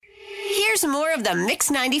here's more of the Mix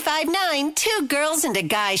 95.9 Two Girls and a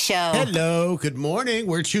Guy show. Hello, good morning.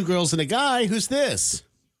 We're two girls and a guy. Who's this?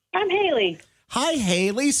 I'm Haley. Hi,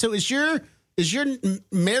 Haley. So is your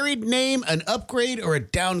married name an upgrade or a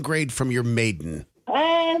downgrade from your maiden?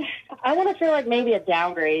 I want to feel like maybe a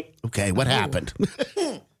downgrade. Okay, what happened?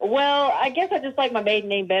 Well, I guess I just like my maiden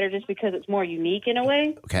name better just because it's more unique in a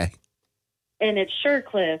way. Okay. And it's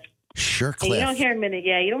Surecliff. Surecliff. And you don't hear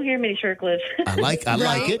many, Surecliffs. I like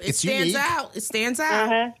it. It It's stands unique. out. It stands out.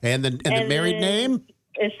 Uh-huh. And the married name?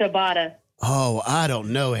 It's Sabata. Oh, I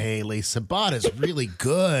don't know, Haley. Sabata's really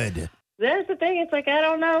good. That's the thing. It's like, I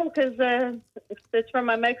don't know because it's from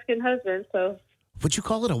my Mexican husband, so. Would you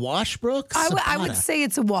call it a wash, Brooke? I would say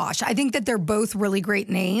it's a wash. I think that they're both really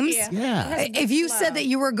great names. Yeah. If you said that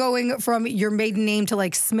you were going from your maiden name to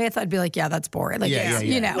like Smith, I'd be like, yeah, that's boring. Like,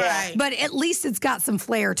 you know. Right. But at least it's got some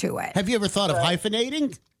flair to it. Have you ever thought of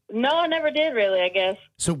hyphenating? No, I never did really, I guess.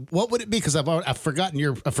 So what would it be? Because I've forgotten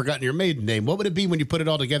your maiden name. What would it be when you put it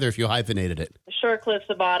all together if you hyphenated it? Surecliff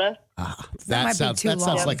Sabata. That might be too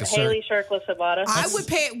long. like a Haley Surecliff Sabata. I would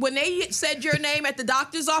pay when they said your name at the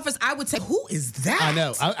doctor's office. I would say, "Who is that?" I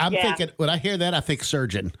know. I'm Yeah. thinking when I hear that, I think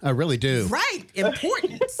surgeon. I really do. Right,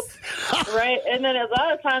 importance. Right, and then a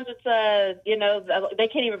lot of times it's they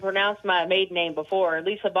can't even pronounce my maiden name before. At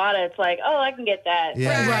least Sabata, it's like, oh, I can get that.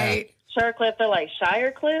 Yeah. Right. Surecliff, they're like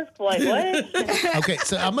Shirecliff, like what? Okay,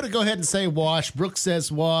 so I'm going to go ahead and say wash. Brooke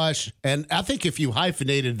says wash, and I think if you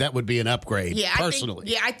hyphenated, that would be an upgrade. Yeah,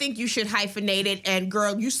 personally. I think you should hyphenate it. And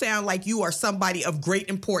girl, you sound like you are somebody of great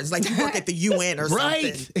importance, like you work at the UN or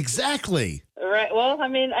Right, something. exactly. Right. Well, I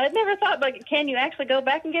mean, I never thought, but can you actually go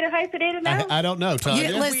back and get it hyphenated now? I don't know,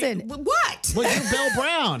 Tanya. Listen. What? Well, you're Belle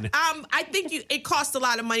Brown. I think it costs a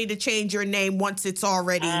lot of money to change your name once it's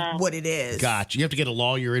already what it is. Gotcha. You have to get a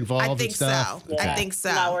lawyer involved I think and stuff. so. I think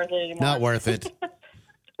so. Not worth it anymore. Not worth it.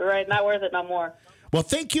 Right. Not worth it no more. Well,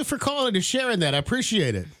 thank you for calling and sharing that. I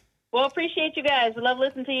appreciate it. Well, appreciate you guys. I love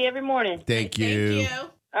listening to you every morning. Thank you. Thank you.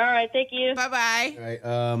 All right. Thank you. Bye-bye. All right,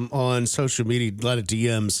 on social media, a lot of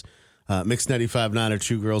DMs. Mix 95.9 or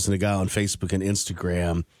Two Girls and a Guy on Facebook and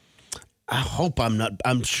Instagram.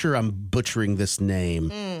 I'm sure I'm butchering this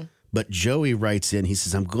name, but Joey writes in, he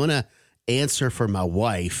says, I'm going to answer for my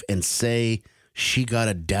wife and say she got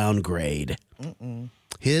a downgrade.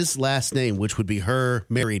 His last name, which would be her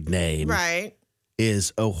married name, Right.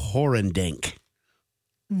 is O'Horendink.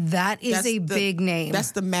 That is a big name.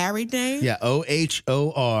 That's the married name? Yeah,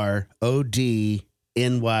 OHORODNYK.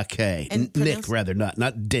 And Nick, pronounce- rather,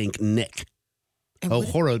 not Dink, Nick.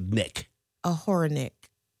 O'Horendink. A Hornick.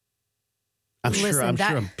 I'm Listen, sure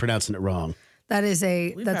that- I'm pronouncing it wrong. that is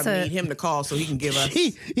a We that's probably a need him to call so he can give us.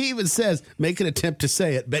 He even says, make an attempt to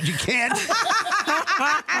say it. Bet you can't.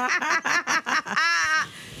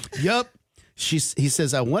 Yup. He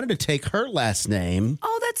says, I wanted to take her last name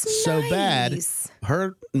Oh, that's so nice. bad.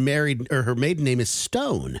 Her maiden name is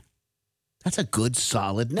Stone. That's a good,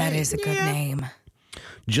 solid name. That is a good name.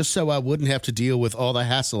 Just so I wouldn't have to deal with all the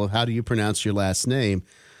hassle of how do you pronounce your last name.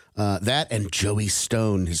 That and Joey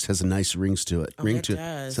Stone has a nice rings to it. it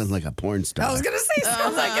does. Sounds like a porn star. I was gonna say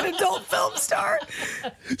sounds like an adult film star.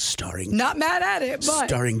 starring Not mad at it, but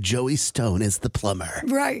starring Joey Stone as the plumber.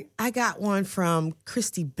 right. I got one from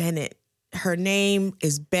Christy Bennett. Her name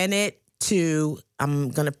is Bennett to, I'm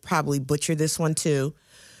going to probably butcher this one too,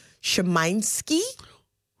 Sheminsky.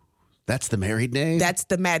 That's the married name?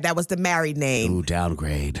 That was the married name. Ooh,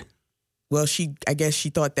 downgrade. Well, I guess she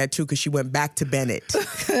thought that too because she went back to Bennett.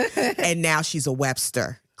 And now she's a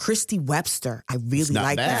Webster. Christy Webster. I really not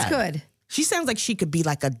like bad. that. That's good. She sounds like she could be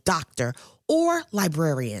like a doctor or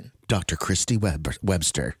librarian. Dr. Christy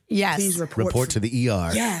Webster. Yes. Please Report to the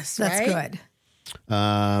ER. Yes, That's right? good.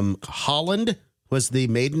 Holland was the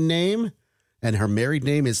maiden name, and her married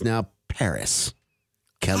name is now Paris.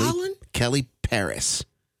 Holland? Kelly Paris.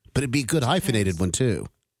 But it'd be a good hyphenated one, too.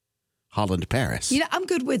 Holland Paris. You know, I'm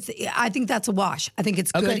good with. I think that's a wash. I think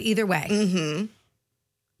it's good Okay. either way.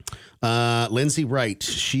 Mm-hmm. Lindsay Wright,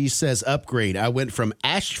 she says upgrade. I went from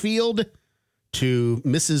Ashfield to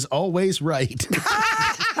Mrs. Always Right.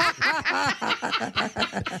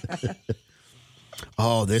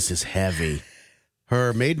 Oh, this is heavy.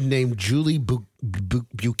 Her maiden name, Julie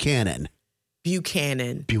Buchanan.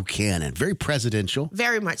 Buchanan. Buchanan. Very presidential.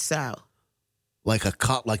 Very much so. Like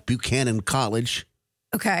Buchanan College.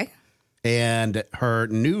 Okay. And her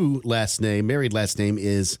new last name, married last name,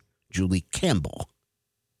 is Julie Campbell.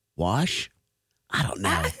 Wash? I don't know.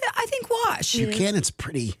 I think wash. Buchanan's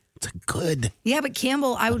pretty. It's a good. Yeah, but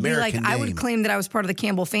Campbell, I would American be like, I name. would claim that I was part of the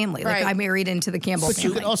Campbell family. Right. Like I married into the Campbell But you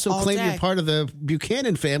family. could also All claim day. you're part of the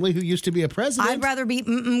Buchanan family who used to be a president. I'd rather be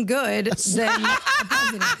good than a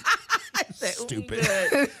president. Stupid.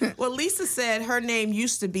 Good. Well, Lisa said her name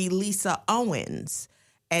used to be Lisa Owens,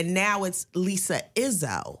 and now it's Lisa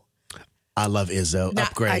Izzo. I love Izzo.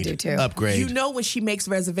 Upgrade. I do too. Upgrade. You know, when she makes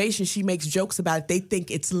reservations, she makes jokes about it. They think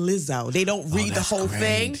it's Lizzo. They don't read the whole great.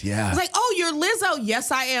 thing. Yeah. It's like, oh, you're Lizzo? Yes,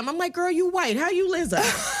 I am. I'm like, girl, you white. How you Lizzo?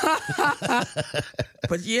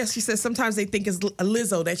 But yes, she says sometimes they think it's a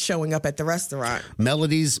Lizzo that's showing up at the restaurant.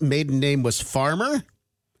 Melody's maiden name was Farmer,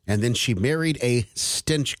 and then she married a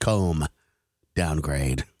Stinchcomb.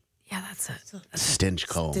 Downgrade. Yeah, that's it.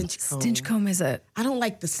 Stinchcomb. Stinchcomb is it? I don't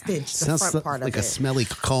like the stench, the Sounds front part like of a it. smelly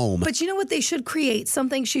comb. But you know what? They should create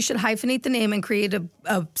something. She should hyphenate the name and create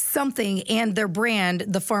a something and their brand,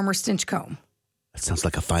 the Farmer Stinchcomb. That sounds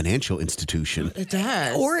like a financial institution. It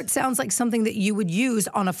does. Or it sounds like something that you would use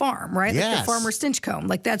on a farm, right? Like Yes. the Farmer Stinchcomb.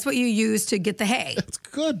 Like that's what you use to get the hay. It's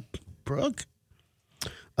good, Brooke.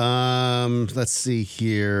 Let's see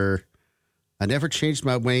here. I never changed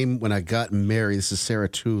my name when I got married. This is Sarah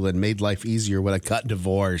Tulin. Made life easier when I got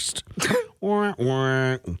divorced. Wah,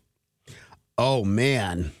 wah. Oh,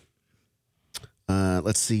 man.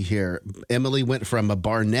 Let's see here. Emily went from a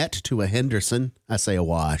Barnett to a Henderson. I say a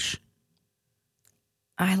wash.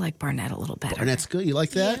 I like Barnett a little better. Barnett's good. You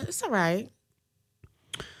like that? Yeah, it's all right.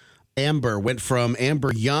 Amber went from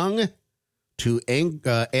Amber Young to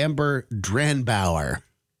Amber Dranbauer.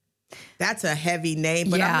 That's a heavy name,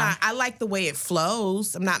 but Yeah. I like the way it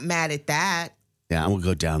flows. I'm not mad at that. Yeah, I'm going to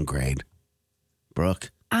go downgrade.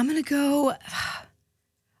 Brooke? I'm going to go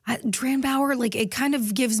Dranbauer. Like it kind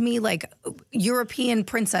of gives me like European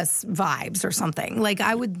princess vibes or something. Like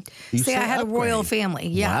I would say I had a royal family.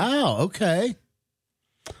 Yeah. Wow, okay.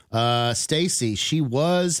 Stacy, she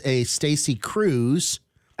was a Stacy Cruz.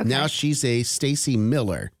 Okay. Now she's a Stacy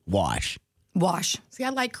Miller. Wash. Wash. See, I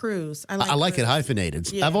like Cruz. I like it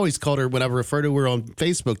hyphenated. Yeah. I've always called her, when I refer to her on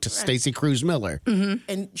Facebook, to Stacy Cruz Miller.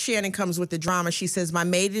 And Shannon comes with the drama. She says, my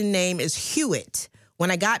maiden name is Hewitt.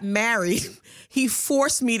 When I got married, he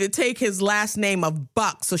forced me to take his last name of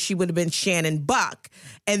Buck, so she would have been Shannon Buck.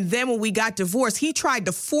 And then when we got divorced, he tried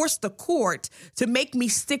to force the court to make me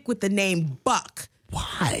stick with the name Buck.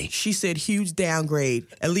 Why? She said, huge downgrade.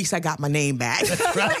 At least I got my name back. Right.